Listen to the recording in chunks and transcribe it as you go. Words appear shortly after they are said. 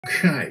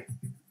Okay,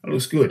 that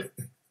looks good.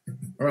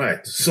 All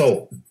right,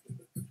 so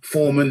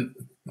Foreman,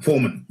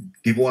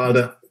 give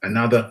Wilder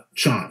another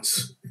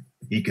chance.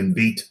 He can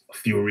beat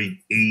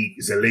Fury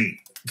easily.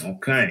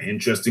 Okay,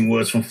 interesting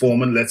words from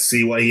Foreman. Let's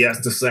see what he has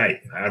to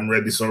say. I haven't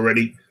read this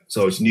already,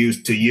 so it's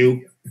news to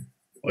you,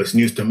 or it's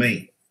news to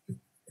me.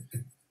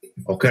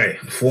 Okay,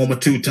 former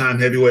two-time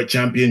heavyweight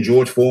champion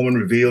George Foreman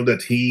revealed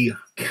that he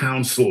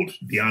counseled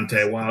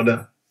Deontay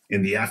Wilder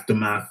in the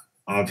aftermath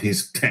of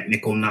his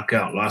technical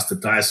knockout loss to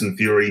Tyson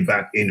Fury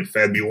back in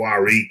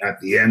February at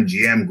the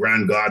MGM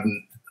Grand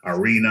Garden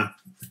Arena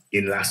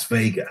in Las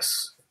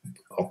Vegas.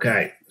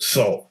 Okay,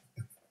 so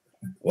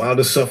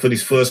Wilder suffered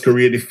his first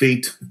career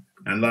defeat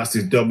and lost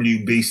his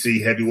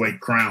WBC heavyweight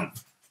crown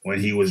when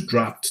he was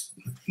dropped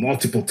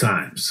multiple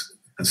times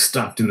and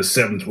stopped in the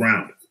 7th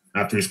round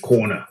after his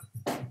corner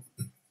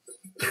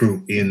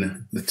threw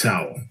in the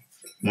towel.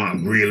 Mark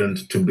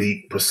Greeland, to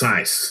be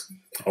precise.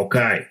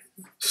 Okay,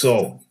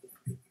 so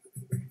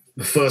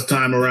the first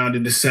time around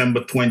in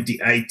December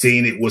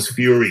 2018, it was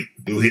Fury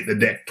who hit the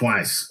deck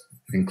twice,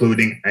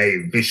 including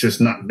a vicious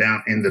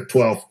knockdown in the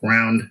 12th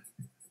round.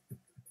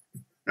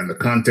 And the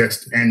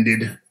contest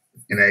ended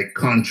in a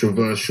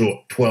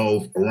controversial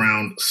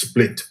 12-round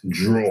split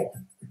draw.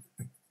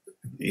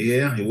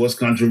 Yeah, it was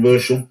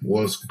controversial.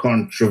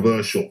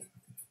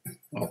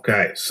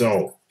 Okay,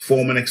 so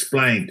Foreman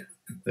explained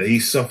that he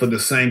suffered the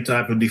same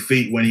type of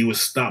defeat when he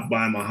was stopped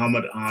by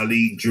Muhammad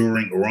Ali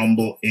during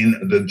Rumble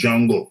in the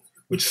Jungle,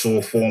 which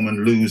saw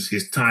Foreman lose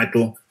his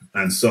title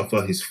and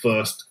suffer his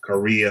first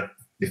career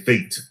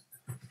defeat.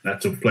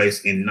 That took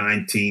place in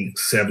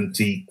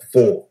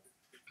 1974.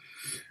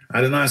 I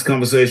had a nice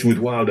conversation with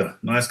Wilder,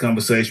 nice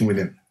conversation with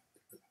him.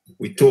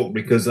 We talked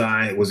because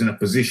I was in a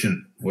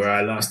position where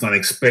I lost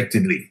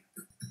unexpectedly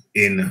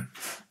in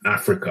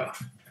Africa.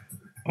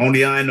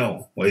 Only I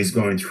know what he's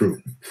going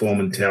through,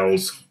 Foreman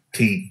tells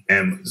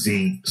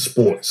TMZ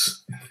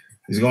Sports.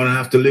 He's going to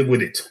have to live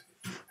with it,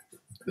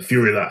 the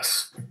Fury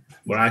loss.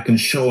 But I can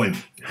show him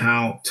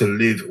how to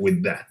live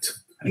with that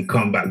and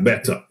come back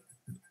better.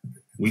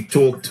 We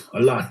talked a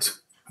lot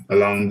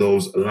along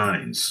those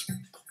lines.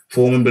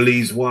 Foreman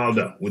believes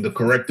Wilder, with the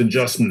correct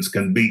adjustments,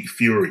 can beat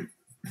Fury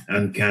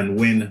and can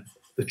win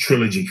the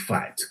trilogy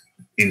fight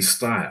in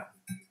style.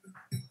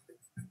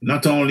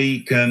 Not only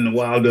can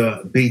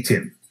Wilder beat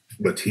him,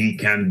 but he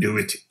can do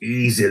it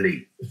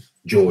easily,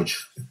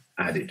 George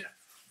added.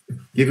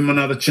 Give him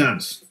another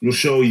chance. We'll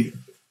show you,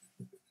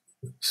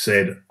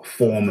 said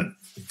Foreman.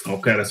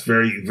 Okay, that's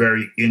very,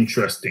 very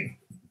interesting.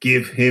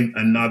 Give him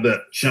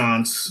another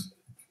chance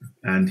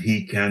and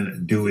he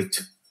can do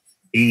it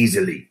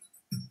easily.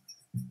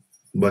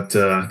 But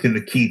I think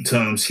the key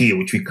terms here,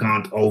 which we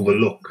can't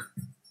overlook,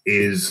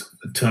 is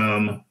the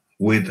term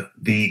with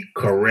the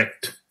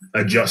correct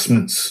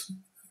adjustments.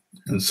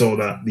 And so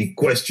that the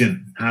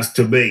question has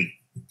to be,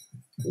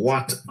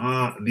 what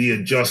are the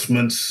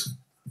adjustments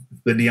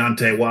that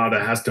Deontay Wilder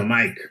has to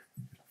make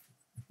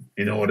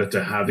in order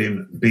to have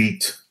him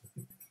beat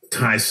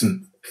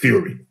Tyson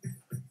Fury?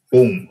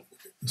 Boom.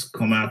 Let's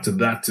come out to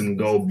that and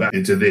go back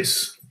into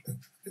this.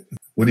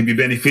 Would it be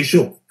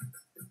beneficial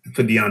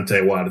for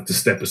Deontay Wilder to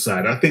step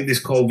aside? I think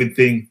this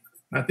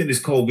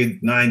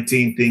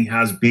COVID-19 thing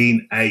has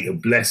been a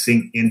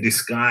blessing in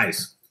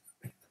disguise.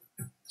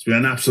 It's been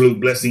an absolute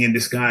blessing in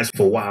disguise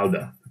for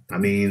Wilder. I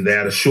mean, they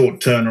had a short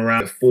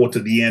turnaround. They fought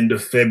at the end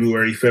of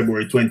February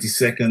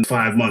 22nd,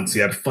 5 months. He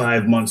had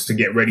 5 months to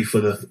get ready for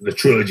the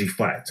trilogy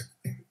fight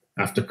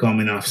after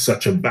coming off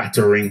such a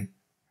battering.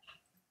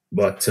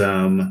 But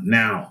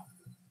now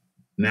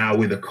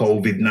with the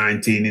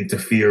COVID-19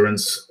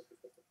 interference,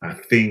 I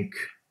think,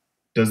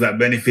 does that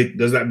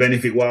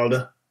benefit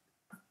Wilder?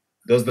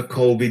 Does the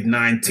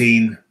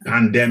COVID-19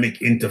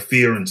 pandemic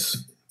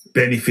interference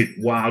benefit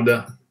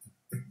Wilder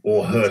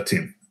or hurt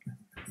him?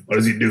 What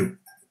does it do?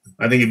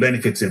 I think it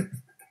benefits him.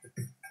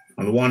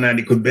 On the one hand,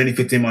 it could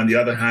benefit him. On the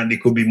other hand,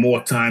 it could be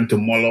more time to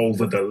mull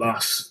over the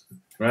loss.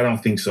 But I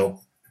don't think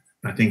so.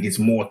 I think it's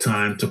more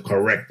time to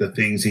correct the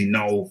things he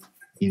knows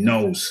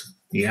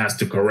he has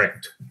to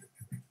correct.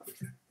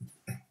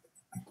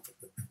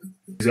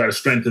 He's got to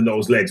strengthen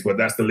those legs, but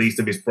that's the least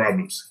of his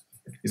problems.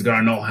 He's got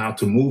to know how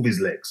to move his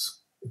legs.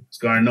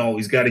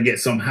 He's got to get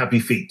some happy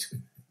feet.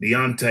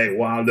 Deontay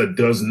Wilder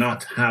does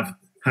not have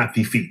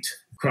happy feet.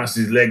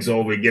 Crosses his legs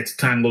over, he gets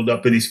tangled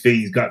up in his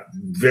feet. He's got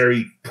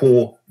very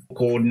poor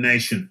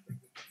coordination.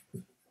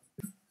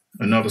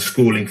 Another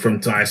schooling from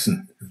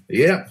Tyson.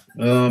 Yeah,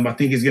 I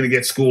think he's going to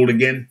get schooled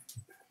again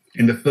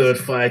in the third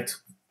fight.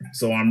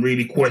 So I'm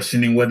really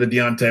questioning whether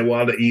Deontay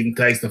Wilder even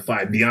takes the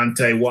fight.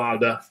 Deontay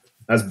Wilder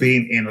has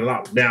been in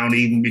lockdown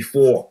even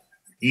before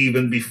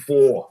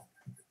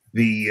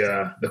the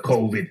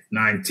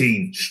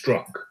COVID-19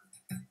 struck.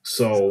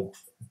 So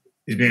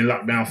he's been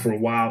locked down for a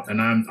while,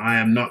 and I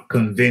am not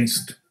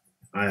convinced.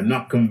 I am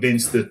not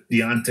convinced that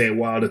Deontay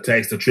Wilder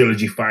takes the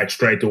trilogy fight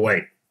straight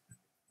away.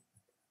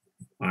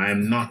 I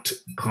am not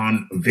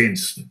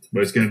convinced,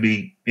 but it's going to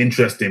be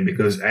interesting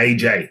because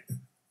AJ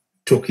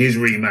took his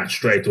rematch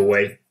straight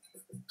away.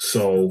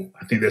 So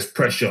I think there's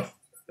pressure.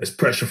 There's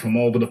pressure from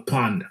over the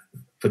pond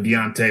for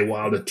Deontay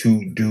Wilder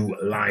to do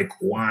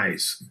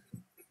likewise.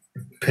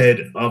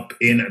 Ped up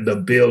in the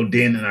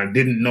building, and I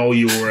didn't know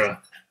you were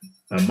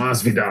a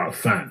Masvidal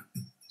fan.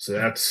 So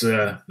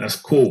that's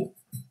cool.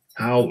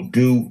 How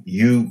do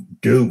you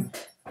do?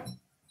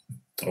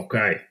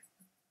 Okay.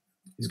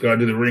 He's got to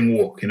do the ring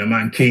walk in a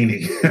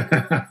mankini.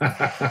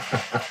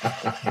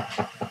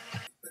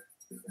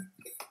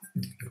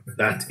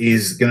 That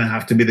is going to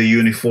have to be the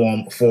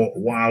uniform for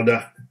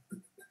Wilder.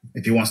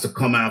 If he wants to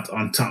come out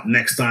on top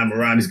next time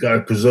around, he's got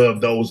to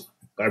preserve those.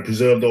 Got to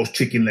preserve those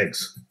chicken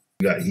legs.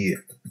 We got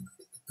here.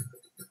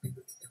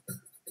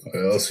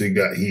 What else we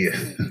got here?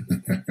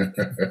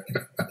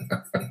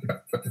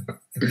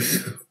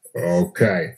 Okay.